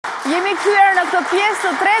Jemi kthyer në këtë pjesë të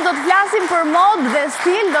tretë, do të flasim për modë dhe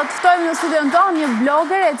stil, do të ftojmë në studion tonë një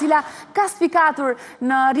blogger e cila ka spikatur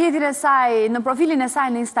në rrjetin e saj, në profilin e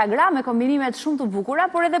saj në Instagram me kombinime shumë të bukura,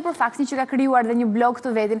 por edhe për faktin që ka krijuar dhe një blog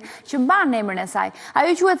të vetin që mban emrin e saj.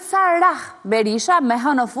 Ajo quhet Berisha me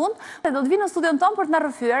h në fund dhe do të vinë në studion tonë për të na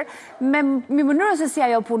rrëfyer me mënyrën se si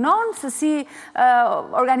ajo punon, se si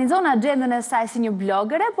organizon agjendën e saj si një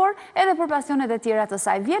blogere, por edhe për pasionet e tjera të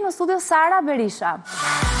saj. Vjen në studio Berisha.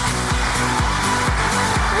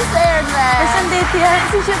 Përshëndetje.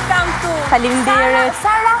 Si që të kam këtu? Faleminderit.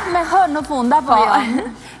 Sara me h në fund, apo jo?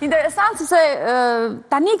 Interesant, sepse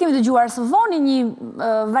tani kemi dëgjuar së voni një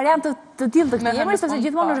variant të tillë të këtij emri, sepse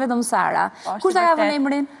gjithmonë është vetëm Sara. Kush ta ka vënë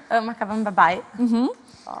emrin? Ma ka vënë babai.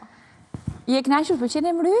 Je kënaqur, pëlqen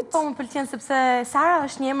emri yt? Po, më pëlqen sepse Sara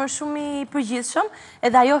është një emër shumë i përgjithshëm,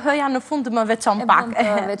 edhe ajo h-ja në fund më veçon pak.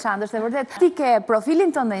 Veçantë, është e vërtet. Ti ke profilin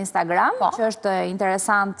tënd në Instagram, që është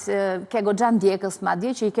interesant, ke goxha ndjekës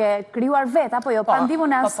madje që i ke krijuar vet, apo jo, pa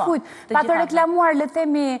ndihmën e askujt, pa të reklamuar, le të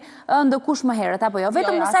themi, ndëkush më herët, apo jo.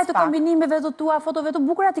 Vetëm në sajt të kombinimeve të tua, fotove të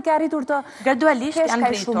bukura, ti ke arritur të gradualisht janë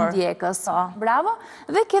kesh shumë ndjekës. Bravo.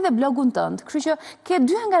 Dhe ke edhe blogun tënd. Kështu që ke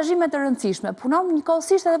dy angazhime të rëndësishme. Punon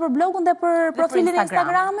njëkohësisht edhe për blogun dhe për profilin e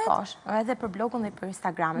Instagramit? Po, edhe për blogun dhe për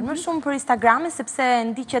Instagramin. Më shumë për Instagramin sepse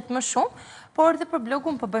ndiqet më shumë, por edhe për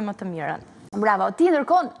blogun po bëj më të mirën. Bravo. Ti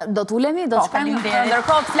ndërkohë do të ulemi, do të shkojmë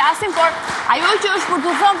ndërkohë të flasim, por ajo që është për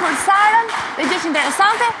të thënë për Sarën, dhe gjë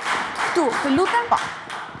interesante, këtu, të lutem. Po.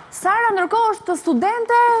 Sara ndërkohë është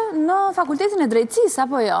studente në Fakultetin e Drejtësisë,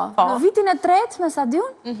 apo jo? Në vitin e 3 me sa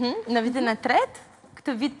diun? Në vitin e 3,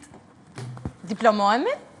 këtë vit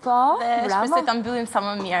diplomohemi. Po, dhe shpresoj ta mbyllim sa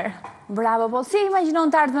më mirë. Bravo, po si imagjinon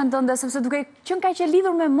të ardhmen tënde, sepse duke qenë kaq e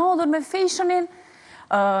lidhur me modën, me fashionin?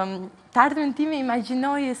 Të ardhmen time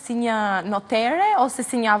imagjinoj si një notere ose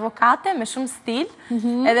si një avokate me shumë stil,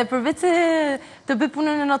 edhe përveç se të bëj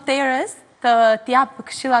punën e noteres, të jap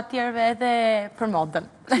këshilla të tjerëve edhe për modën.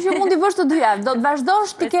 Që mund t'i bësh të dyja, do të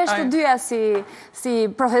vazhdosh t'i kesh të dyja si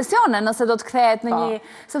profesione, nëse do të kthehet në një...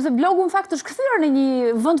 Sepse blogu në fakt është kthyer në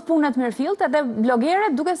një vend pune të mirëfillt, edhe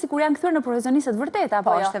blogeret duke sikur janë kthyer në profesionistë të vërtetë,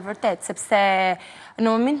 apo jo? Po, është e vërtetë, sepse në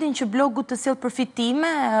momentin që blogu të sjell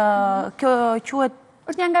përfitime, kjo quhet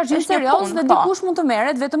është një angazhim serioz dhe dikush mund të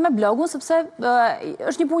merret vetëm me blogun, sepse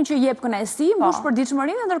është një punë që jep kënaqësi, mbush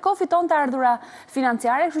përditshmërinë, ndërkohë fiton të ardhura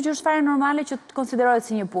financiare, kështu që është fare normale që të konsiderohet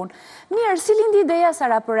si një punë. Mirë, si lindi ideja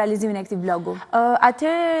Sara për realizimin e këtij blogu?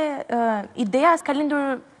 Ideja ka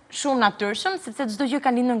lindur shumë natyrshëm, sepse çdo gjë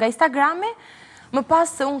ka lindur nga Instagrami. Më pas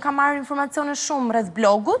unë kam marrë informacione shumë rreth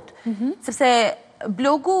blogut, sepse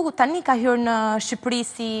blogu tani ka hyrë në Shqipëri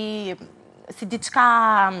si diçka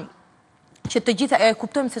që të gjithë e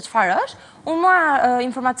kuptojmë se çfarë është. Unë marra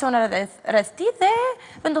informacione rreth tij dhe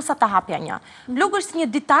vendosa ta hapja një. Blogu është një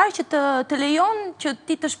ditar që të lejon që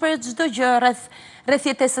ti të shprehësh çdo gjë rreth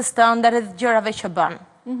jetesës tënde, rreth gjërave që bën.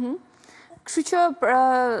 Kështu që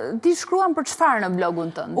ti shkruan për çfarë në blogun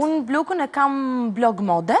tënd? Unë blogun e kam blog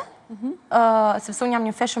mode, sepse unë jam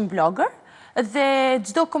një fashion blogger, dhe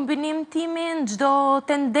çdo kombinim timin, çdo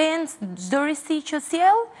tendencë, çdo risi që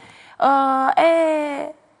sjell,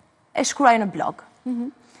 e shkruaj në blog.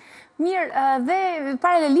 Mirë, dhe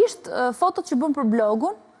paralelisht fotot që bën për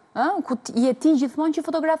blogun, ku je ti gjithmonë që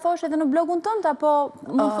fotografosh edhe në blogun tënd, apo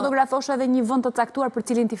mund fotografosh edhe një vend të caktuar për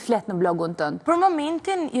cilin ti flet në blogun tënd? Për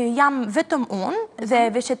momentin jam vetëm unë dhe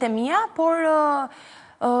veshjet e mia, por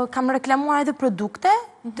kam reklamuar edhe produkte,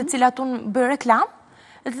 të cilat unë bëj reklam,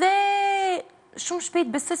 dhe shumë shpejt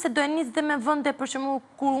besoj se do e nis dhe me vende, për shembull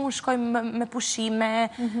kur unë shkoj me pushime.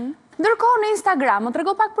 Ndërkohë në Instagram, më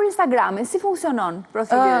trego pak për Instagramin, si funksionon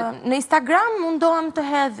profili yt? Në Instagram mundohem të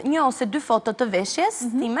hedh një ose dy foto të veshjes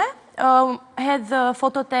time, hedh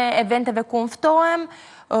fotot e eventeve ku ftohem,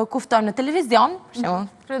 ku ftohem në televizion, për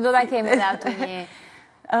shembull. Do ta kemi edhe aty një.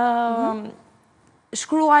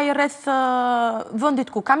 Shkruaj rreth vendit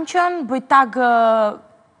ku kam qenë, bëj tag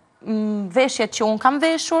veshjet që unë kam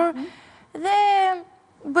veshur dhe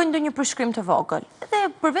bëj ndonjë përshkrim të vogël. Dhe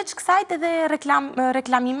përveç kësajt edhe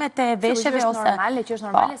reklamimet e veshjeve ose... Që është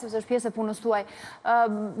normale, sepse është pjesë e punës tuaj.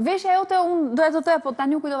 Veshja jote, unë doja të thoja, po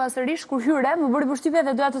tani u kujtova sërish, kur hyre, më bëri përshtypje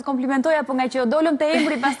dhe doja të të komplimentoja, po nga që dolëm te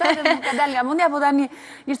emri, pastaj dhe më ka dalë nga mendja, po tani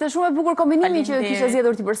ishte shumë e bukur kombinimi që kishe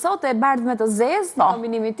zgjedhur ti për sot, e bardhë me të zezë, në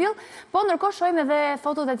kombinimi tillë. Po ndërkohë shohim edhe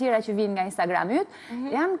fotot e tjera që vijnë nga Instagrami yt,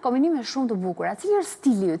 janë kombinime shumë të bukura. Cili është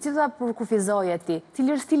stili yt? Si do ta përkufizoje ti?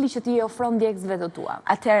 Cili është stili që ti i ofron ndjekësve të tua?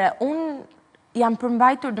 Atëherë, unë jam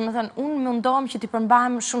përmbajtur, domethënë, unë mundohem që t'i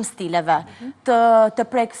përmbahem shumë stileve, të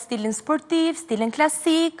prek stilin sportiv, stilin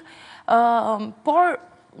klasik, por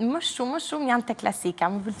Më shumë janë të klasika,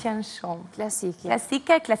 më pëlqen shumë.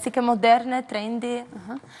 Klasike. Moderne, trendy.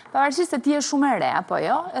 Pavarësisht se ti je shumë e re, apo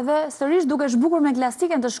jo? Edhe sërish dukesh bukur me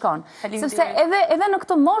klasiken të shkon. Sepse edhe në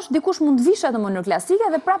këtë mosh, dikush mund të vishet në mënyrë klasike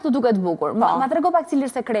dhe prapë të duket bukur. Ma trego pak cili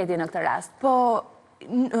është sekreti në këtë rast. Po,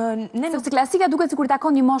 sepse klasika duket sikur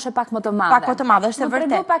takon një moshe pak më të madhe. Pak më të madhe, është e vërtet.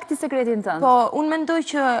 Më trego pak ti sekretin tënd. Po, unë mendoj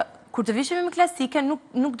që kur të vishemi me klasike,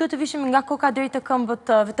 nuk do të vishemi nga koka deri të këmbët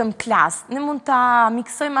vetëm klas. Ne mund ta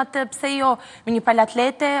miksojmë atë, pse jo, me një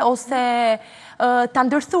palatlete, ose ta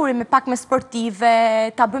ndërthurim pak me sportive,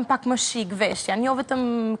 ta bëjmë pak më shik veshja, jo vetëm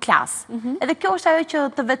klas. Edhe kjo është ajo që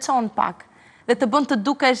të veçon pak, dhe të bën të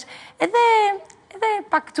dukesh edhe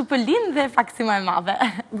pak të pëllin dhe pak si më e madhe.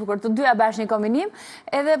 Bukur, të dyja bashkë një kombinim.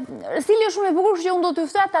 Edhe stili është shumë i bukur, që unë do të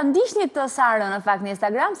yftoja ta ndiqni të Sarën në fakt në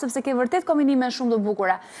Instagram, sepse ke vërtet kombinime shumë të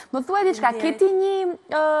bukura. Më thuaj diçka, ke ti një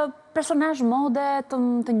personazh mode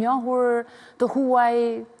të njohur, të huaj,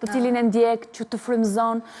 të cilin e ndjek, që të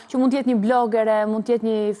frymëzon, që mund të jetë një blogere, mund të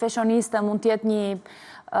jetë një fashioniste, mund të jetë një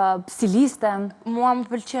stiliste? Mua më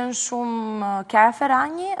pëlqen shumë Chiara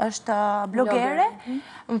Ferragni, është blogere.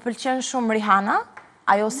 Më pëlqen shumë Rihana,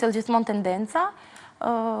 ajo sjell gjithmonë tendenca.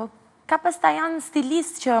 Ka pastaj janë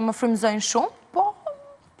stilistë që më frymëzojnë shumë, po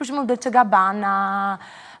për shembull Dolce & Gabbana,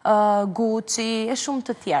 Gucci, e shumë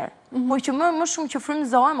të tjerë. Po që më shumë që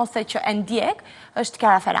frymëzohem ose që e ndjek është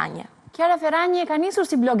Chiara Ferragni. Chiara Ferragni ka nisur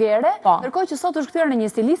si blogere, ndërkohë që sot është kthyer në një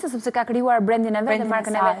stiliste sepse ka krijuar brandin e vet dhe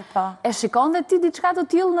markën e vet. E shikon dhe ti diçka të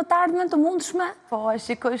tillë në të ardhmen të mundshme? Po, e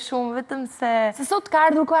shikoj shumë, vetëm se sot ka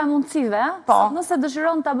ardhur koha e mundësive, sot nëse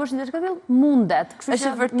dëshiron ta bësh një diçka të tillë, mundet. Kështu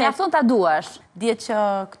që mjafton ta duash. Dihet që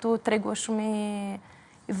këtu tregu është shumë i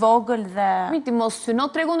vogël dhe... Ti mos syno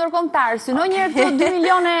tregu ndërkombëtar, syno njëherë të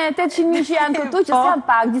 2.800.000 që janë këtu, që s'janë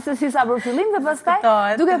pak, gjithsesi sa për fillim dhe pastaj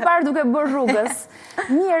duke parë, duke bërë rrugës.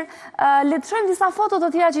 Mirë, le të shohim disa foto të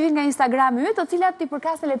tjera që vinë nga Instagrami yt, të cilat i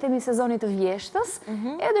përkasin le të themi sezonit të vjeshtës,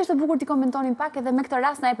 edhe do ishte bukur ti komentonin pak edhe me këtë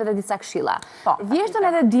rast na jep edhe disa këshilla. Vjeshtën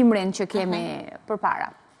edhe dimrin që kemi përpara.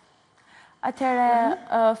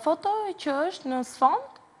 Atëherë, foto që është në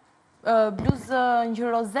sfond, bluzë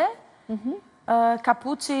ngjyrë roze,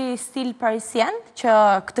 kapuçi stil parisien, që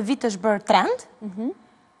këtë vit është bërë trend,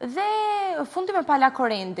 dhe fundi me pala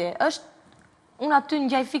korendi. Unë aty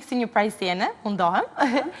ngjaj fiksi një parisiene, mundohem,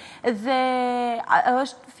 dhe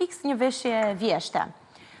është fiks një veshje vjeshte.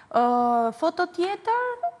 Foto tjetër...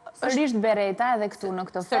 Sërish bereta edhe këtu në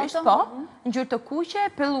këtë foto. Sërish po, ngjyrë të kuqe,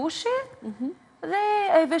 pellushi, dhe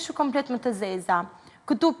e veshu komplet më të zeza.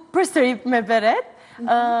 Këtu përsëri me beret,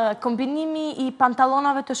 kombinimi i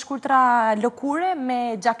pantallonave të shkurtra lëkure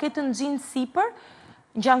me xhaketën jeans sipër,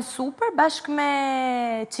 gjan super, bashkë me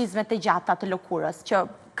çizmet e gjata të lëkurës, që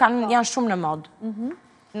janë shumë në modë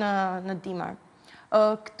në dimër.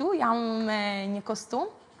 Këtu jam me një kostum.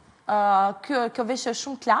 Kjo veshje është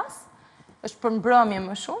shumë klas, është për mbrëmje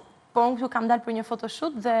më shumë, por unë këtu kam dalë për një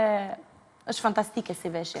photoshoot dhe është fantastike si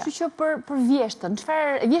veshje. Kështu që për vjeshtën,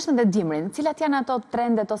 vjeshtën dhe dimrin, cilat janë ato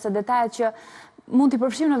trendet ose detajet që mund t'i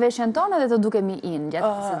përfshim në veshjen tonë dhe të dukemi in gjatë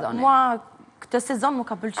këtë sezonit? Mua këtë sezon më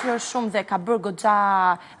ka pëlqyer shumë dhe ka bërë goxha,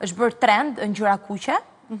 është bërë trend në ngjyra kuqe,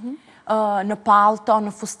 në palto,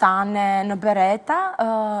 në fustane, në bereta,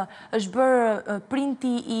 është bërë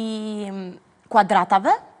printi i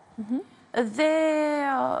kuadratave dhe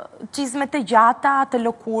çizmet e gjata të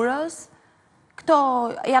lëkurës. Këto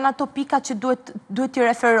janë ato pika që duhet t'i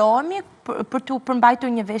referohemi për t'u përmbajtur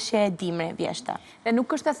një veshje dimri vjeshte. Dhe nuk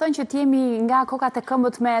është e thënë që t'jemi nga kokat e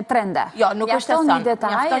këmbët me trende. Jo, nuk është e thënë.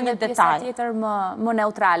 Mjafton një detaj, pjesa tjetër më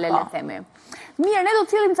neutrale, le themi. Mirë, ne do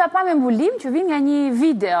t'cilim ca pa me mbulim që vinë nga një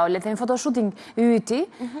video, le themi photoshooting i yti.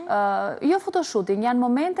 Jo photoshooting, janë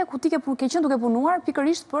momente ku ti ke qenë duke punuar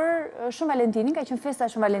pikërisht për Shën Valentinin, ka qenë festa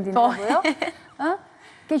Shën Valentinin, apo jo?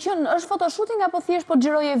 është photoshooting apo thjesht po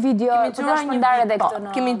xhiroje video për ta shpërndarë edhe këtë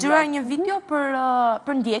në... Kemi xhiruar një video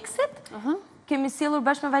për ndjekësit. Kemi sjellur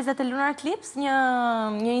bashkë me vajzat e Lunar Eclipse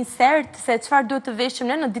një insert se çfarë duhet të veshim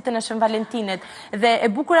ne në ditën e Shën Valentinit. Dhe e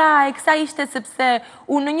bukura e kësaj ishte sepse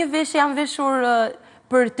unë në një veshje jam veshur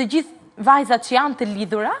për të gjithë vajzat që janë të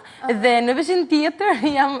lidhura dhe në veshjen tjetër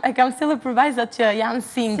e kam sjellur për vajzat që janë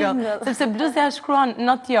single, sepse bluzja shkruan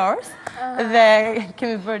not yours dhe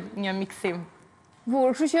kemi bërë një miksim.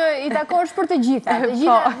 Burë, kështu që i takosh për të gjitha. Të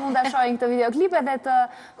gjitha mund të shohin këtë videoklip edhe të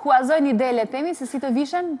huazojnë ide le temi se si të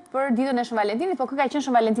vishen për ditën e Shën Valentinit, po kë ka qenë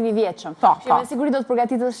Shën Valentini i vjetshëm. Që me siguri do të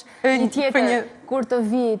përgatitesh një tjetër kur të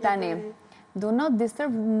vi tani. Do not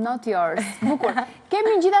disturb, not yours. Bukur.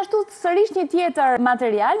 Kemi gjithashtu sërish një tjetër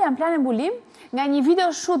material, janë plan e mbulim, nga një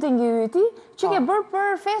video shooting i yti, që ke bërë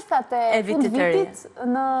për festat e fund vitit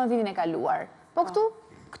në vitin e kaluar. Po këtu?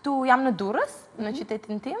 Këtu jam në Durrës, në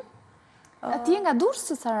qytetin tim. Ti je nga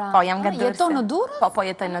Durrës, Sara? Po, jam nga Durrës. Jeton në Durrës? Po,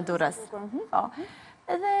 jetoj në Durrës. Po.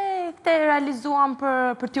 Edhe këte realizuam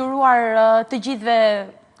për të uruar të gjithve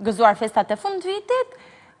gëzuar festat e fund vitit.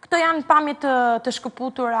 Këto janë pamjet të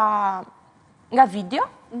shkëputura nga video.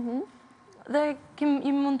 Dhe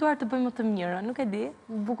i munduar të bëjmë të mirë, nuk e di.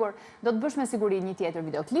 Bukur. Do të bësh me siguri një tjetër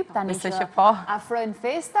videoklip, tani që po. afrojnë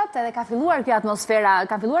festat, edhe ka filluar kjo atmosfera,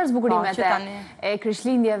 ka filluar zbukurimet e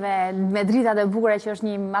Krishtlindjeve me dritat e bukura që është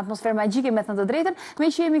një atmosferë magjike me thënë të drejtën.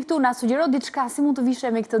 Me që jemi këtu, na sugjero diçka, si mund të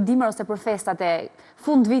vishe me këtë dimër ose për festat e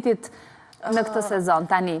fund vitit në këtë sezon,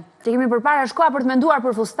 tani. Që kemi përpara shkoa për të menduar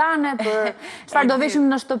për fustane, për çfarë do veshim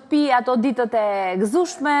në shtëpi ato ditët e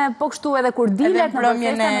gëzueshme, po kështu edhe kur dilet në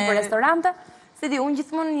festa, në restorante. Se di, unë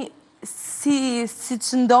gjithmonë si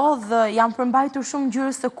që ndodhë jam përmbajtur shumë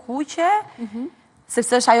ngjyrës të kuqe,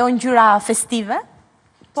 sepse është ajo ngjyra festive.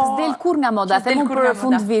 Që s'del kur nga moda, themu për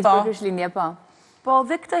fund vit, për Krishtlindje, po. Po,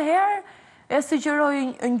 dhe këtë herë e sugjeroj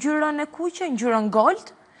ngjyrën e kuqe, ngjyrën gold.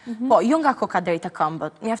 Po, jo nga koka deri te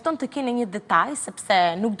këmbët. Mjafton të keni një detaj, sepse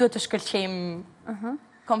nuk duhet të shkëlqejmë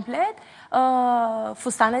komplet.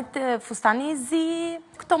 Fustani i zi,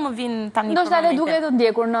 këto më vinë tani për momentin. Ndoshta edhe duke të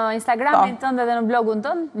ndjekur në Instagramin tënd edhe në blogun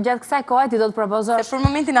tënd, gjatë kësaj kohe ti do të propozosh. Se për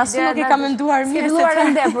momentin asu nuk e kam menduar mirë. Se filluar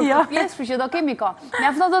ende për këtë pjesë, kështu që do kemi kohë.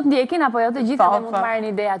 Mjafton do të ndjekin apo jo të gjithë dhe mund të marrin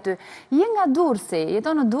ide aty. Je nga Durrësi,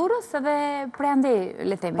 jeton në Durrës edhe prej andej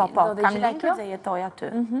le të themi. Po, kam lindur dhe jetoj aty.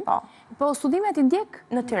 Po studimet i ndjek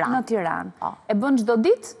në Tiranë. Në Tiranë. E bën çdo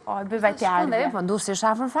ditë? Po, e bëj vajtjarë. Po, Durrësi është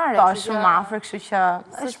afër fare. Po, shumë afër, kështu që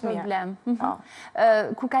është problem.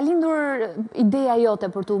 Kur ka lindur ideja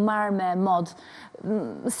jote për të marrë me mod,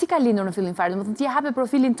 si ka lindur në fillim fare? Domethënë ti e hape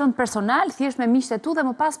profilin tënd personal, thjesht me miqtë e tu dhe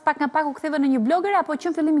më pas pak nga pak u ktheve në një blogger apo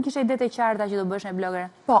që në fillim kishe idetë e qarta që do bësh një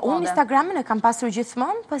blogger? Po, unë Instagramin e kam pasur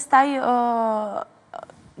gjithmonë, pastaj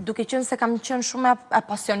duke qenë se kam qenë shumë e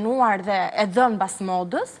pasionuar dhe e dhënë mbas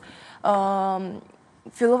modës,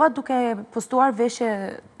 fillova duke postuar veshje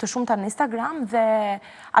të shumta në Instagram dhe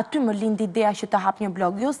aty më lindi ideja që të hap një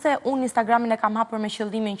blog. Jo se unë Instagramin e kam hapur me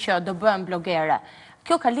qëllimin që do bëhem blogere.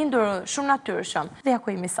 Kjo ka lindur shumë natyrshëm. Dhe ja ku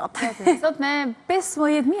jemi sot. Sot me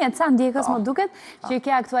 15.000 ca ndjekës më duket që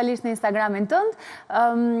ke aktualisht në Instagramin tënd.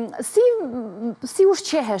 Si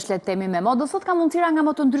ushqehesh le të themi me modë? Do thot ka mundësira nga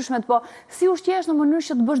më të ndryshmet, po si ushqehesh në mënyrë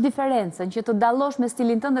që të bësh diferencën, që të dallosh me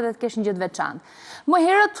stilin tënd dhe të kesh një gjë të veçantë. Më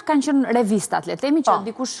herët kanë qenë revistat, le të themi që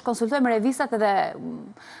dikush konsultoj me revistat edhe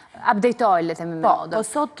updateoj le të themi me modë. Po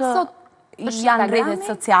sot janë rrjetet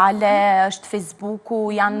sociale, është Facebooku,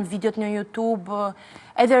 janë videot në YouTube,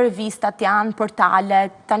 edhe revistat janë,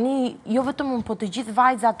 portalet. Tani, jo vetëm unë, po të gjithë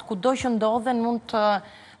vajzat, kudo që ndodhen, mund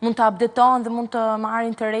të updatohen dhe mund të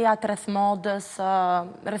marrin të reja të rreth modës,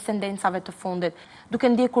 rreth tendencave të fundit. Duke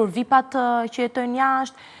ndjekur vipat që jetojnë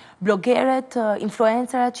jashtë, blogeret,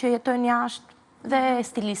 influencerat që jetojnë jashtë dhe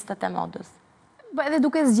stilistët e modës. Edhe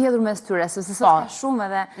duke zgjedhur mes tyre, sepse sot ka shumë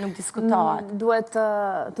edhe nuk diskutohet. Duhet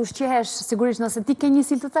të ushqehesh sigurisht nëse ti ke një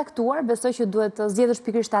stil të caktuar, besoj që duhet të zgjedhësh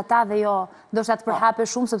pikërisht ata dhe jo ndoshta të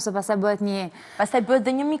përhapesh shumë sepse pastaj bëhet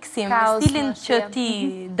dhe një miksim, stilin që ti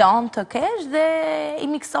don të kesh dhe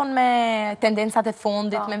i mikson me tendencat e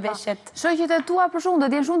fundit, me veshjet. Shoqjet e tua për shkak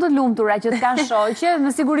do të jenë shumë të lumtura që të kanë shoqe,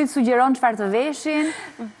 me siguri të sugjeron çfarë të veshin.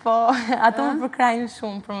 Po, ato më përkrajnë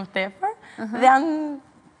shumë për më tepër dhe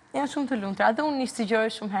janë shumë të lumtura, edhe unë i sugjeroj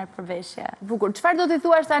shumë herë për veshje. Bukur, çfarë do t'i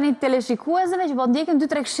thuash tani teleshikuesve që po ndjekin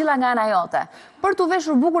 2-3 këshilla nga ana jote për t'u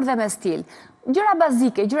veshur bukur dhe me stil? Gjëra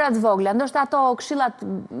bazike, gjëra të vogla, ndoshta ato këshillat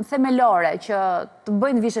themelore që të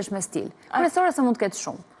bëjnë vishesh me stil. Kryesore se mund të ketë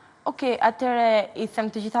shumë. Okej, atëre i them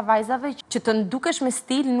të gjitha vajzave që të ndukesh me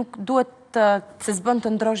stil nuk duhet se s'bën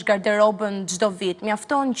të ndrosh garderobën çdo vit.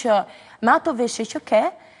 Mjafton që me ato veshje që ke,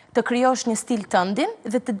 të krijosh një stil tëndin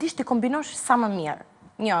dhe të dish të kombinosh sa më mirë.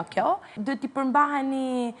 Një kjo, duhet t'i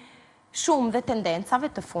përmbaheni shumë dhe tendencave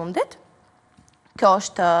të fundit. Kjo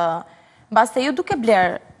është, basta ju duke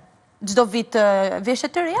bler çdo vit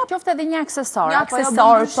veshje të reja. Qoftë edhe një aksesor. Një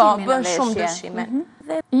aksesor, po, bën shumë ndryshime.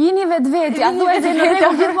 Jini vetvetja, thuhet në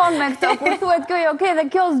rregull gjithmonë me këto. Kur thuhet kjo jo, okay, dhe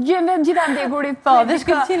kjo zgjen vetë gjithandekurit. Po, dhe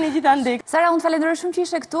shkëlqeni gjithandek. Sara, unë të falenderoj shumë që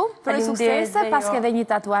ishe këtu. Për suksese, pas ke edhe një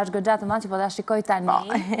tatuazh goxha të madh që po ta shikoj tani.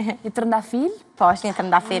 Një trëndafil? Po, është një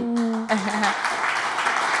trëndafil.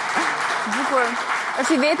 Bukur.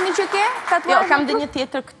 Është i vetmi që ke tatuazh? Jo, kam dhe një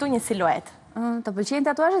tjetër këtu, një siluet. Të pëlqejnë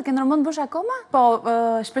tatuazhet? Ke ndërmend bësh akoma? Po,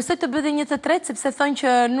 shpresoj të bëj dhe një të tretë, sepse thonë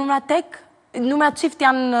që numra tek numrat çift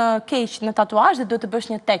janë keq në tatuazh dhe do të bësh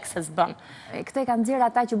një tek se s'bën. Këte kanë nxjerrë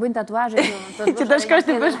ata që bëjnë tatuazhe që të shkosh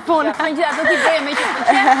të bësh punë. Kanë gjithë ato ti bëje me që të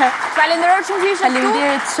pëlqen. Falenderoj shumë që ishe këtu.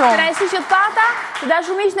 Faleminderit shumë. Kënaqësi që të pata. Të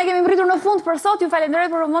dashur miq, ne kemi mbritur në fund për sot. Ju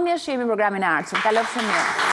falenderoj për vëmendjen, shihemi në programin e ardhshëm. Kalofshi mirë.